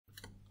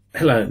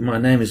Hello, my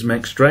name is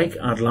Max Drake.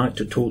 I'd like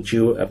to talk to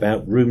you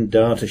about room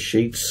data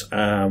sheets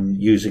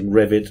using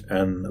Revit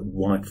and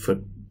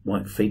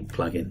WhiteFeet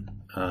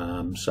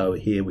Plugin. So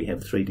here we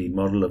have a 3D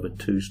model of a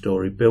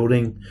 2-story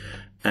building,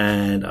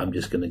 and I'm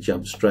just going to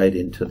jump straight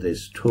into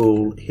this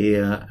tool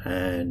here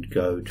and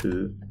go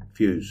to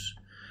Views.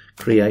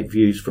 Create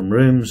views from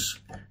rooms,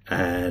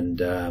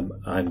 and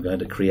I'm going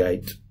to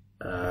create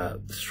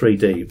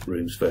 3D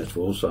rooms first of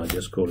all, so I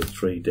just call it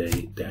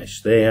 3D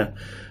dash there.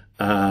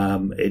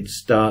 It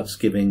starts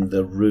giving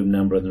the room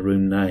number and the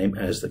room name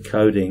as the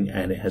coding,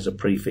 and it has a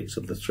prefix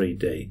of the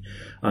 3D.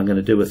 I'm going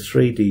to do a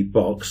 3D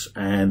box,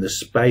 and the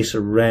space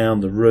around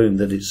the room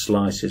that it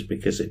slices,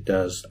 because it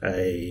does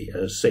a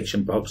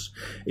section box,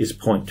 is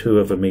 0.2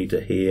 of a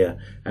meter here,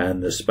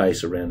 and the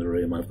space around the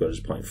room I've got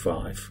is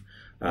 0.5.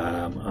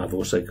 I've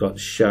also got to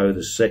show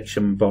the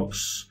section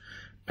box,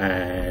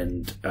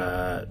 and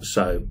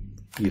so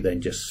you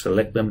then just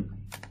select them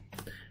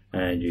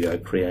and you go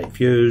create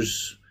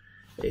views.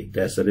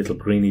 There's a little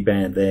greeny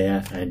band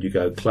there, and you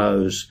go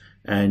close,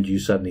 and you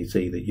suddenly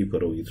see that you've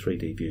got all your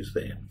 3D views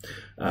there.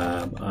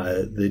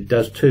 It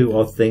does two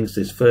odd things.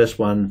 This first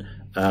one,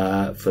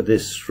 for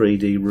this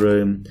 3D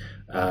room,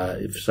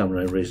 if for some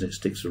reason it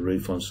sticks a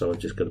roof on, so I've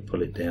just got to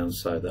pull it down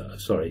so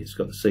that, sorry, it's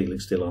got the ceiling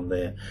still on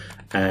there.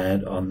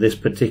 And on this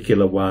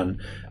particular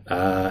one,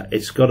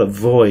 it's got a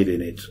void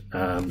in it,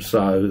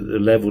 so the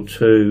level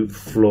 2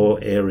 floor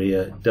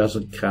area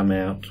doesn't come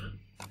out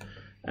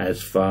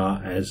as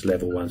far as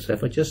level 1. So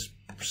if I just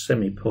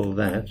semi-pull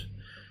that,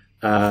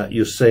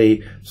 you'll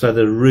see, so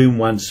the room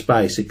 1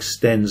 space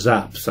extends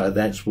up, so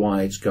that's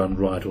why it's gone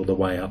right all the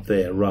way up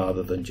there,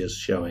 rather than just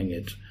showing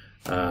it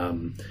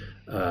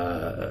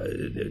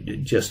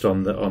just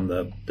on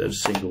the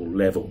single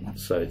level.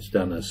 So it's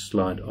done a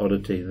slight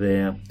oddity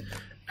there,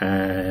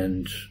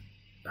 and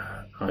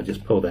I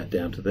just pull that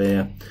down to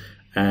there,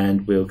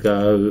 and we'll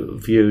go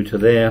view to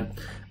there.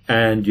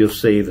 And you'll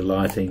see the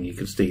lighting, you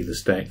can see the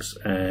stacks,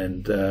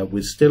 and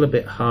we're still a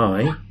bit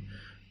high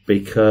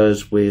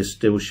because we're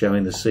still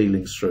showing the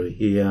ceilings through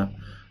here.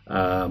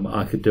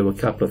 I could do a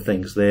couple of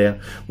things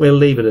there. We'll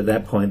leave it at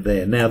that point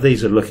there. Now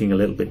these are looking a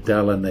little bit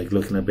dull, and they're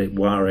looking a bit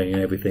wiry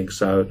and everything,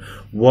 so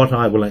what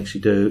I will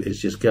actually do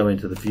is just go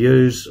into the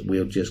views.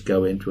 We'll just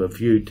go into a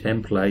view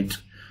template,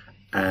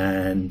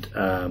 and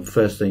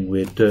first thing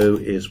we'll do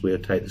is we'll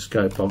take the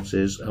scope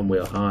boxes and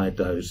we'll hide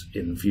those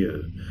in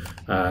view.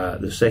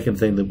 The second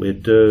thing that we'll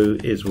do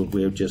is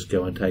we'll just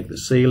go and take the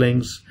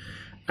ceilings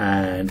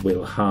and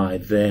we'll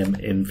hide them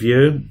in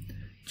view,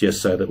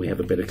 just so that we have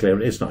a bit of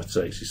clarity. It's nice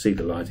to actually see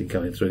the lighting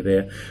coming through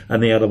there.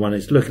 And the other one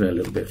is looking a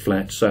little bit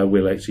flat, so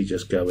we'll actually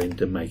just go in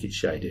to make it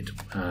shaded,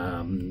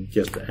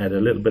 just to add a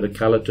little bit of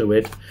colour to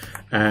it,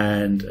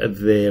 and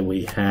there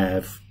we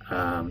have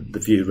the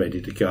view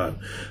ready to go.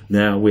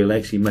 Now we'll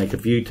actually make a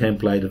view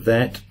template of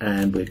that,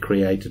 and we'll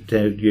create a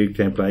view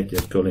template,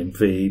 just call it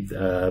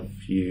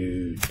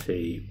view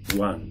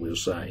T1, we'll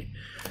say.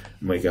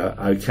 And we go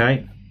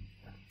OK,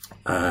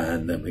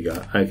 and then we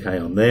go OK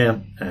on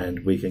there,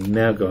 and we can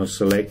now go and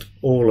select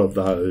all of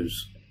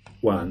those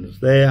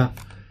ones there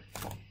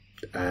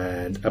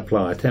and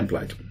apply a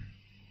template.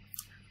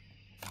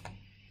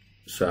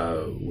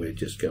 So we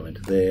just go into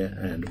there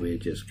and we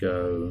just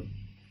go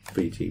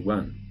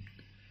VT1.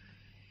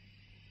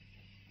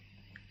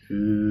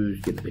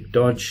 Get the big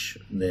dodge,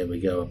 and there we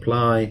go,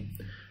 apply.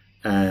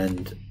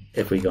 And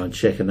if we go and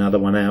check another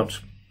one out,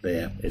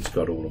 there, it's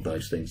got all of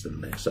those things in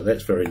there, so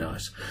that's very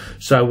nice.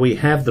 So we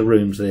have the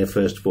rooms there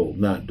first of all.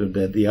 Now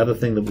the other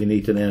thing that we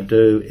need to now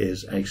do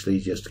is actually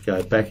just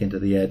go back into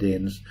the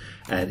add-ins,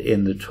 and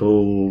in the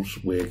tools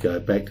we'll go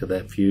back to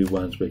that view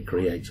ones, we'll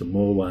create some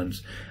more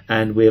ones,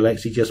 and we'll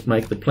actually just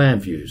make the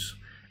plan views,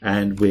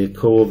 and we'll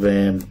call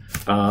them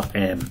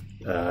RM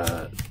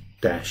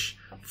dash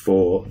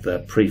for the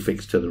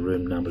prefix to the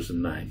room numbers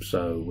and names.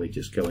 So we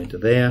just go into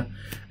there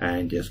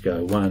and just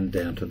go 1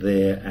 down to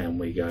there, and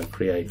we go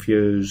create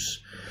views.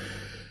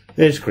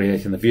 There's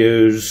creating the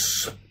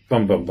views,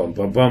 bum bum bum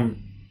bum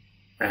bum,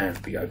 and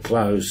we go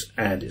close,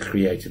 and it's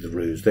created the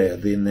rooms there.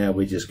 Then now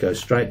we just go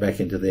straight back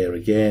into there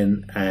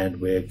again,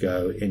 and we'll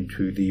go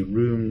into the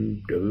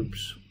room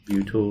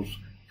view tools,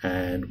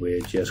 and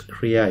we'll just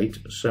create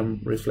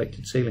some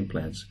reflected ceiling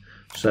plans.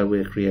 So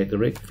we'll create the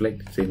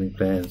reflected ceiling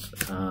plans.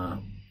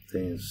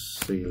 There's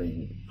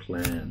ceiling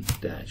plan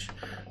dash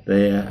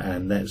there,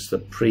 and that's the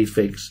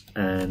prefix,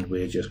 and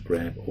we'll just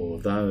grab all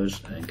of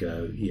those and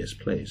go yes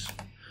please,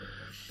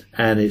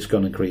 and it's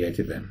gone and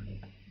created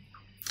them.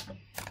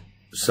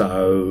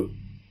 So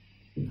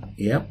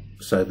yep,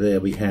 so there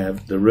we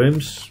have the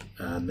rooms,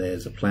 and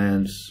there's the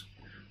plans.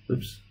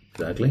 Oops,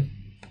 it's ugly.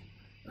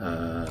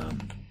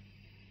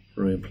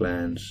 Room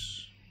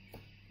plans,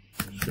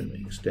 room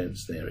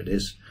extents, there it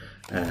is,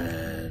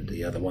 and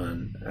the other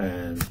one,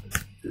 and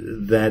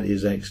that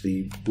is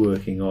actually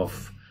working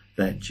off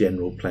that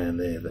general plan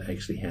there that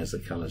actually has the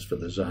colours for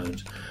the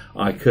zones.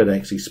 I could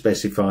actually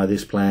specify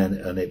this plan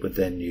and it would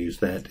then use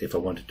that if I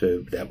wanted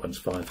to. That one's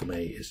fine for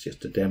me, it's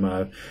just a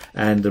demo.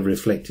 And the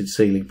reflected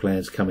ceiling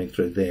plans coming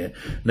through there.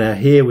 Now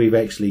here we've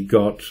actually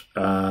got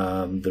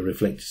the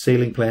reflected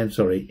ceiling plan,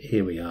 sorry,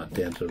 here we are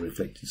down to the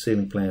reflected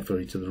ceiling plan for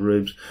each of the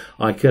rooms.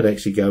 I could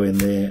actually go in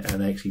there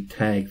and actually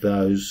tag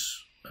those.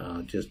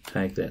 Just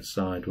tag that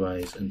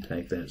sideways and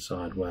tag that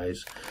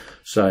sideways.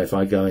 So if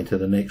I go into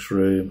the next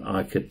room,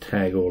 I could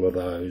tag all of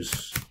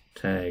those,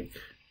 tag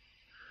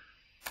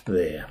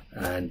there,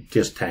 and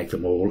just tag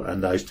them all.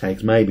 And those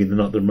tags, maybe they're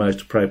not the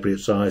most appropriate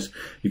size.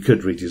 You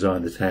could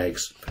redesign the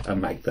tags and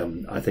make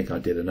them, I think I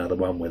did another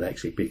one with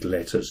actually big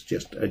letters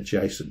just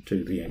adjacent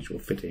to the actual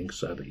fitting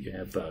so that you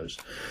have those.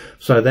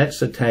 So that's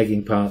the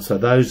tagging part. So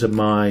those are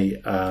my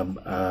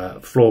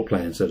floor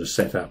plans that are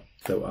set up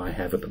that I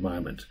have at the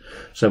moment.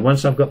 So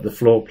once I've got the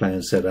floor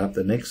plan set up,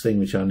 the next thing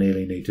which I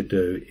nearly need to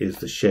do is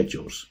the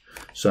schedules.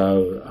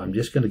 So I'm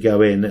just going to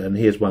go in, and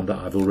here's one that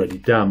I've already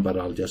done, but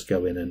I'll just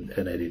go in and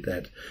edit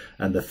that.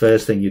 And the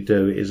first thing you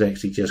do is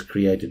actually just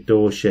create a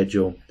door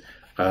schedule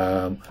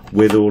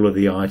with all of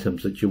the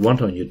items that you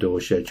want on your door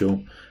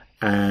schedule.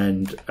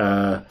 And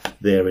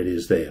there it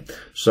is there.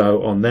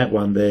 So on that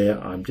one there,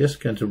 I'm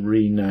just going to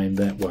rename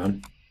that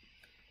one.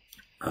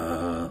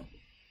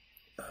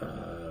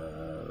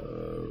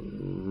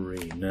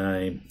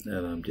 Rename,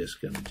 and I'm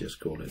just going to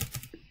call it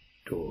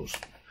doors.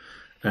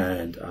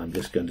 And I'm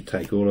just going to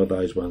take all of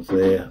those ones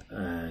there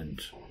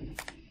and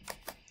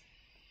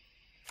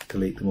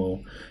delete them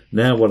all.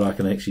 Now what I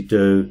can actually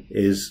do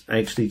is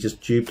actually just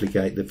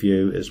duplicate the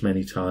view as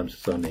many times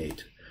as I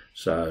need.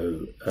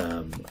 So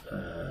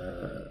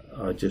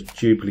I just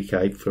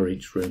duplicate for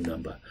each room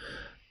number.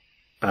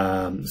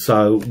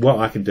 So what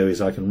I can do is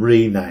I can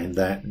rename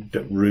that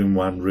room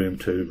 1, room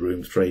 2,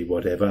 room 3,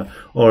 whatever,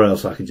 or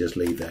else I can just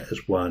leave that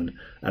as 1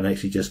 and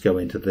actually just go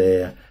into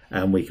there,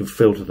 and we can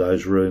filter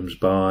those rooms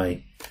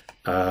by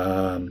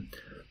the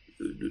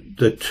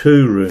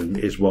 2 room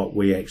is what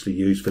we actually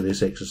use for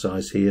this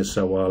exercise here.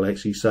 So I'll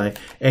actually say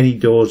any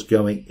doors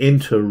going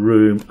into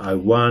room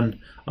 01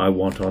 I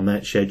want on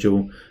that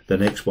schedule. The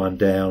next one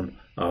down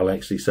I'll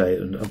actually say,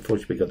 and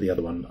unfortunately we've got the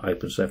other one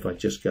open, so if I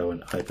just go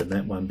and open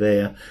that one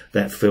there,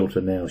 that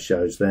filter now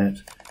shows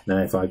that. Now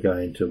if I go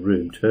into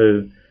room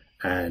 2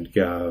 and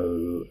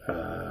go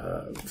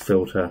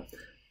filter,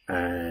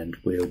 and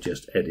we'll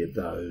just edit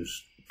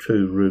those,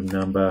 2 room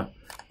number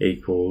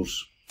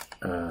equals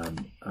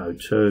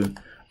 02,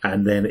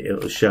 and then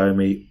it'll show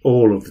me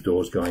all of the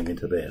doors going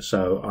into there.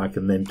 So I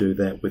can then do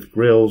that with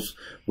grills,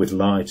 with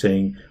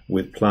lighting,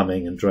 with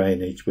plumbing and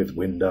drainage, with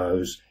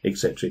windows,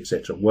 etc,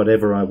 etc.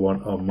 Whatever I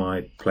want on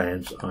my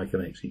plans I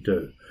can actually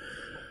do.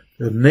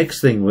 The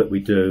next thing that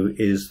we do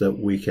is that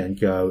we can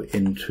go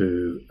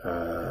into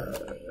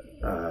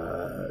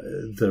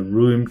the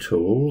room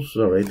tools,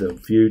 sorry, the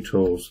view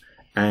tools,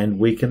 and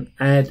we can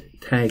add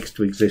tags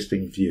to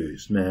existing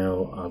views.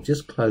 Now I'll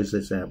just close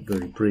this out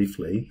very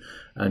briefly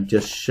and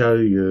just show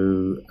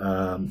you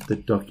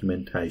the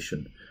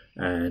documentation,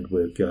 and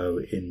we'll go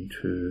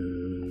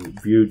into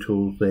view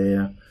tools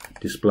there,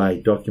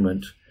 display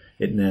document.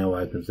 It now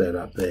opens that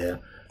up there.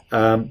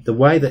 The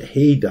way that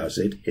he does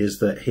it is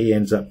that he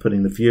ends up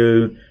putting the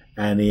view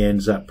and he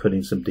ends up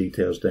putting some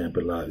details down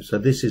below. So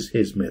this is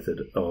his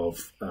method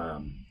of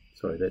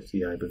sorry, that's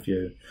the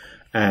overview.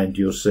 And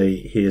you'll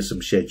see here's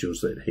some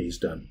schedules that he's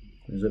done.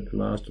 Is it the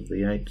last of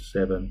the 8,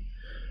 7,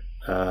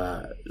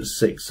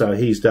 6? So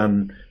he's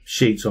done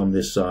sheets on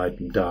this side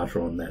and data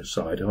on that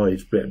side.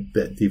 He's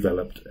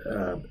developed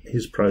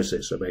his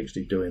process of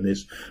actually doing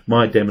this.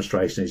 My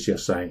demonstration is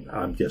just saying,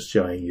 I'm just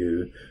showing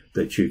you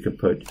that you can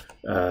put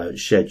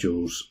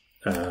schedules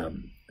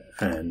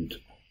and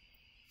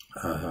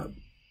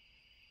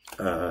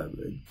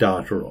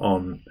data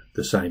on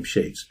the same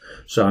sheets.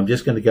 So I'm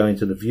just going to go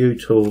into the view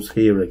tools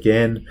here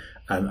again,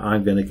 and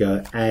I'm going to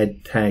go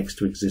add tags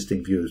to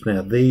existing views.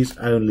 Now these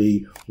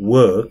only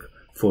work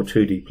for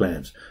 2D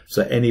plans.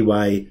 So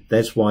anyway,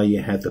 that's why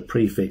you have the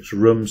prefix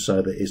room,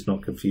 so that it's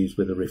not confused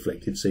with a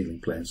reflected ceiling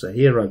plan. So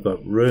here I've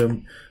got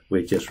room.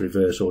 We just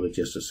reverse order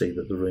just to see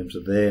that the rooms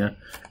are there.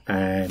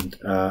 And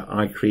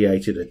I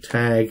created a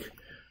tag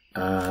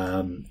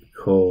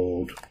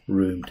called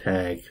room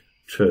tag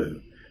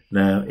 2.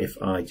 Now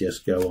if I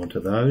just go onto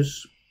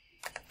those,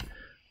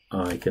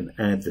 I can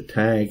add the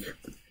tag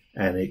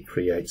and it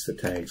creates the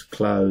tags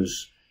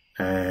close.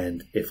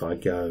 And if I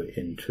go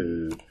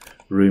into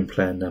room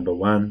plan number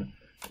 1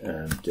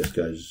 and just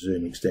go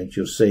zoom extent,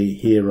 you'll see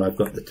here I've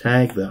got the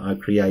tag that I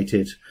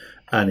created,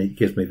 and it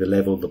gives me the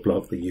level, the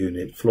block, the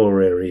unit,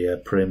 floor area,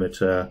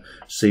 perimeter,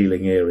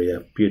 ceiling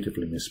area,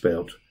 beautifully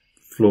misspelled,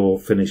 floor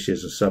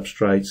finishes and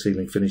substrates,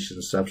 ceiling finishes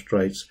and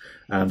substrates,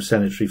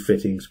 sanitary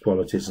fittings,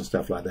 qualities and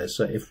stuff like that.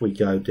 So if we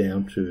go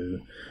down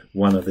to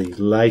one of these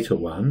later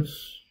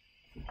ones,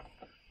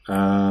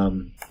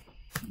 zoom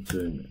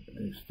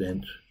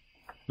extent,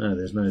 no,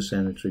 there's no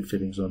sanitary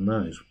fittings on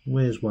those.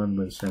 Where's one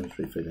with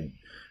sanitary fitting?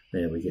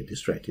 There, we get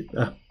distracted.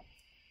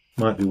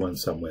 Might be one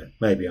somewhere.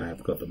 Maybe I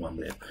have got them on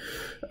there.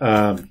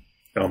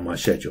 on my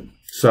schedule.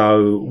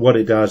 So what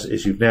it does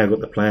is you've now got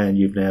the plan,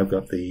 you've now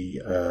got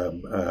the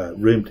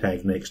room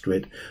tag next to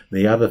it.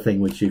 The other thing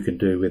which you can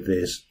do with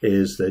this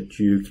is that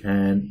you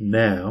can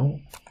now,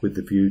 with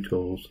the view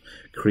tools,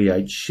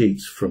 create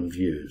sheets from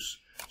views.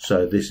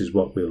 So this is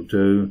what we'll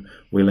do.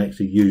 We'll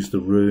actually use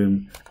the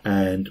room,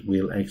 and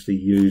we'll actually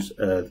use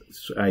a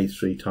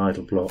A3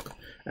 title block,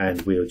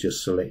 and we'll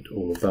just select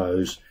all of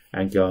those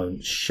and go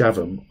and shove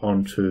them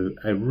onto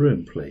a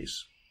room,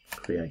 please.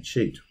 Create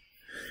sheet.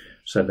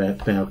 So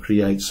that now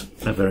creates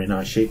a very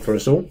nice sheet for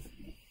us all,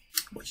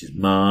 which is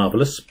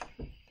marvellous.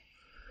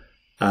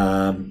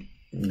 Now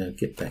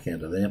get back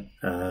out of there.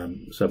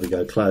 So we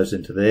go close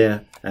into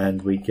there,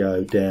 and we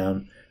go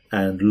down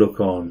and look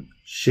on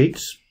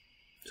sheets.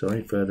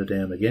 Sorry, further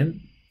down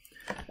again.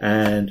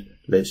 And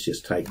let's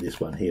just take this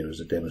one here as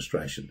a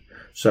demonstration.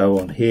 So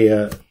on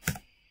here,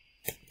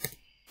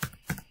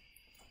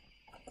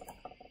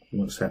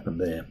 what's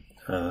happened there?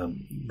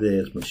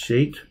 There's my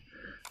sheet.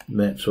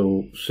 That's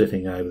all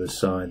sitting over the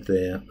side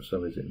there.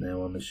 So is it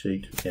now on the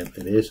sheet? Yep,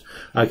 it is.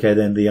 Okay,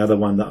 then the other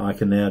one that I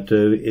can now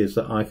do is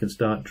that I can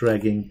start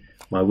dragging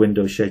my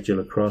window schedule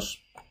across,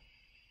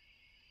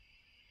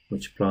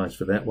 which applies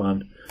for that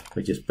one.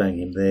 We just bang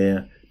him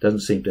there.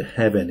 Doesn't seem to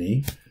have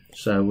any.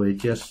 So we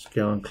just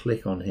go and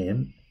click on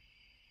him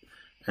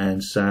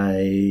and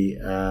say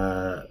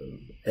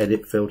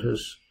edit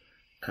filters,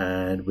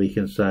 and we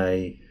can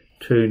say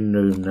to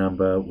new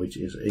number, which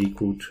is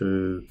equal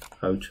to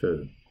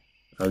 02.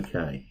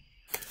 Okay,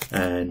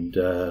 and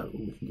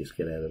we can just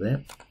get out of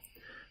there.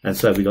 And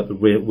so we got the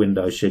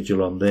window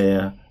schedule on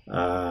there,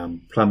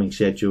 plumbing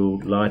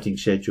schedule, lighting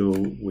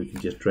schedule. We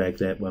can just drag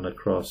that one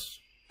across.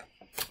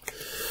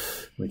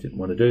 We didn't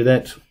want to do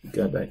that.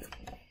 Go back.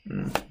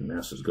 The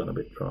mouse has gone a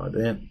bit dry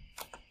there.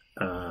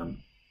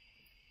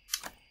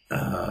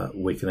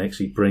 We can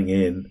actually bring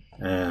in,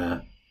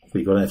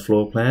 we got our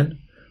floor plan.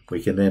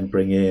 We can then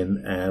bring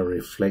in our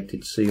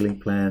reflected ceiling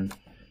plan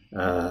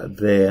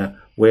there,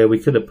 where we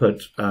could have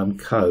put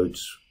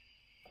codes.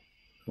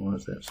 Why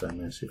is that so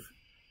massive?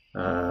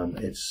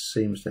 It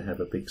seems to have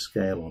a big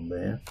scale on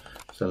there.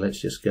 So let's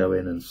just go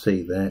in and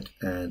see that,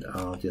 and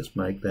I'll just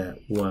make that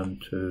 1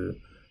 to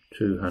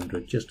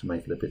 200 just to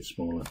make it a bit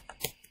smaller.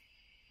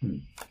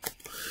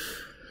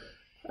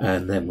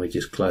 And then we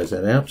just close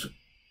that out,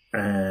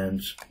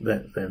 and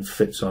that then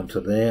fits onto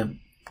there.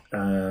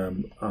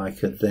 I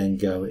could then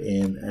go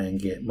in and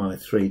get my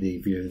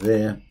 3D view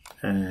there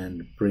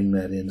and bring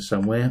that in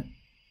somewhere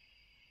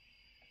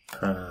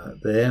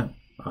there.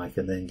 I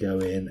can then go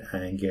in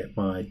and get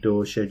my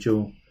door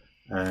schedule,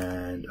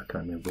 and I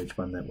can't remember which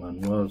one that one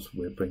was.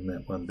 We'll bring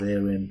that one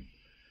there in,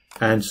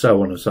 and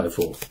so on and so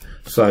forth.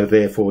 So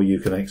therefore you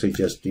can actually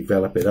just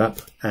develop it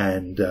up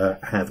and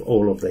have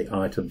all of the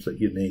items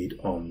that you need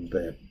on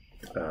the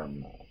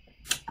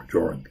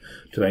drawing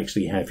to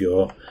actually have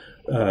your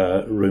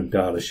room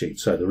data sheet.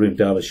 So the room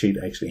data sheet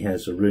actually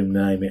has the room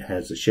name, it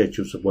has the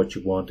schedules of what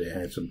you want, it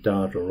has some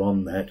data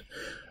on that.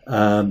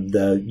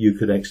 You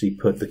could actually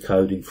put the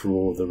coding for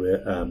all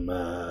the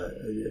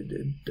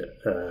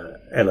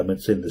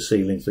elements in the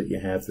ceilings that you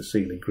have, the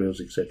ceiling grills,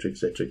 etc,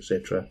 etc,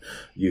 etc.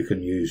 You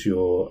can use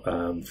your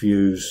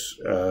views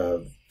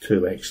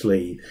to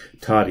actually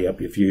tidy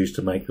up your views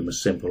to make them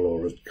as simple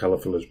or as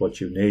colourful as what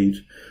you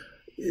need.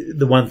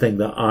 The one thing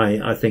that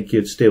I think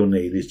you'd still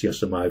need is just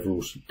some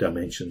overall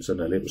dimensions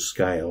and a little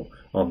scale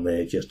on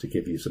there, just to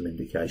give you some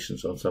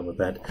indications on some of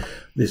that.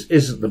 This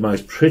isn't the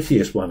most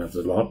prettiest one of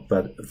the lot,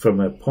 but from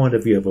a point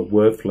of view of a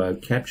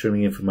workflow,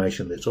 capturing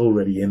information that's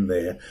already in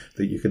there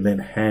that you can then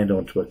hand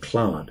on to a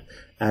client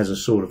as a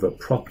sort of a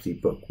property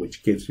book,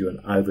 which gives you an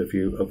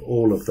overview of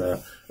all of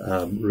the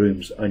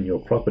rooms on your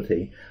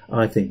property.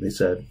 I think this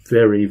is a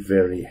very,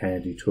 very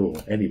handy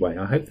tool. Anyway,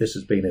 I hope this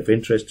has been of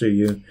interest to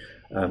you.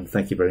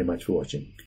 Thank you very much for watching.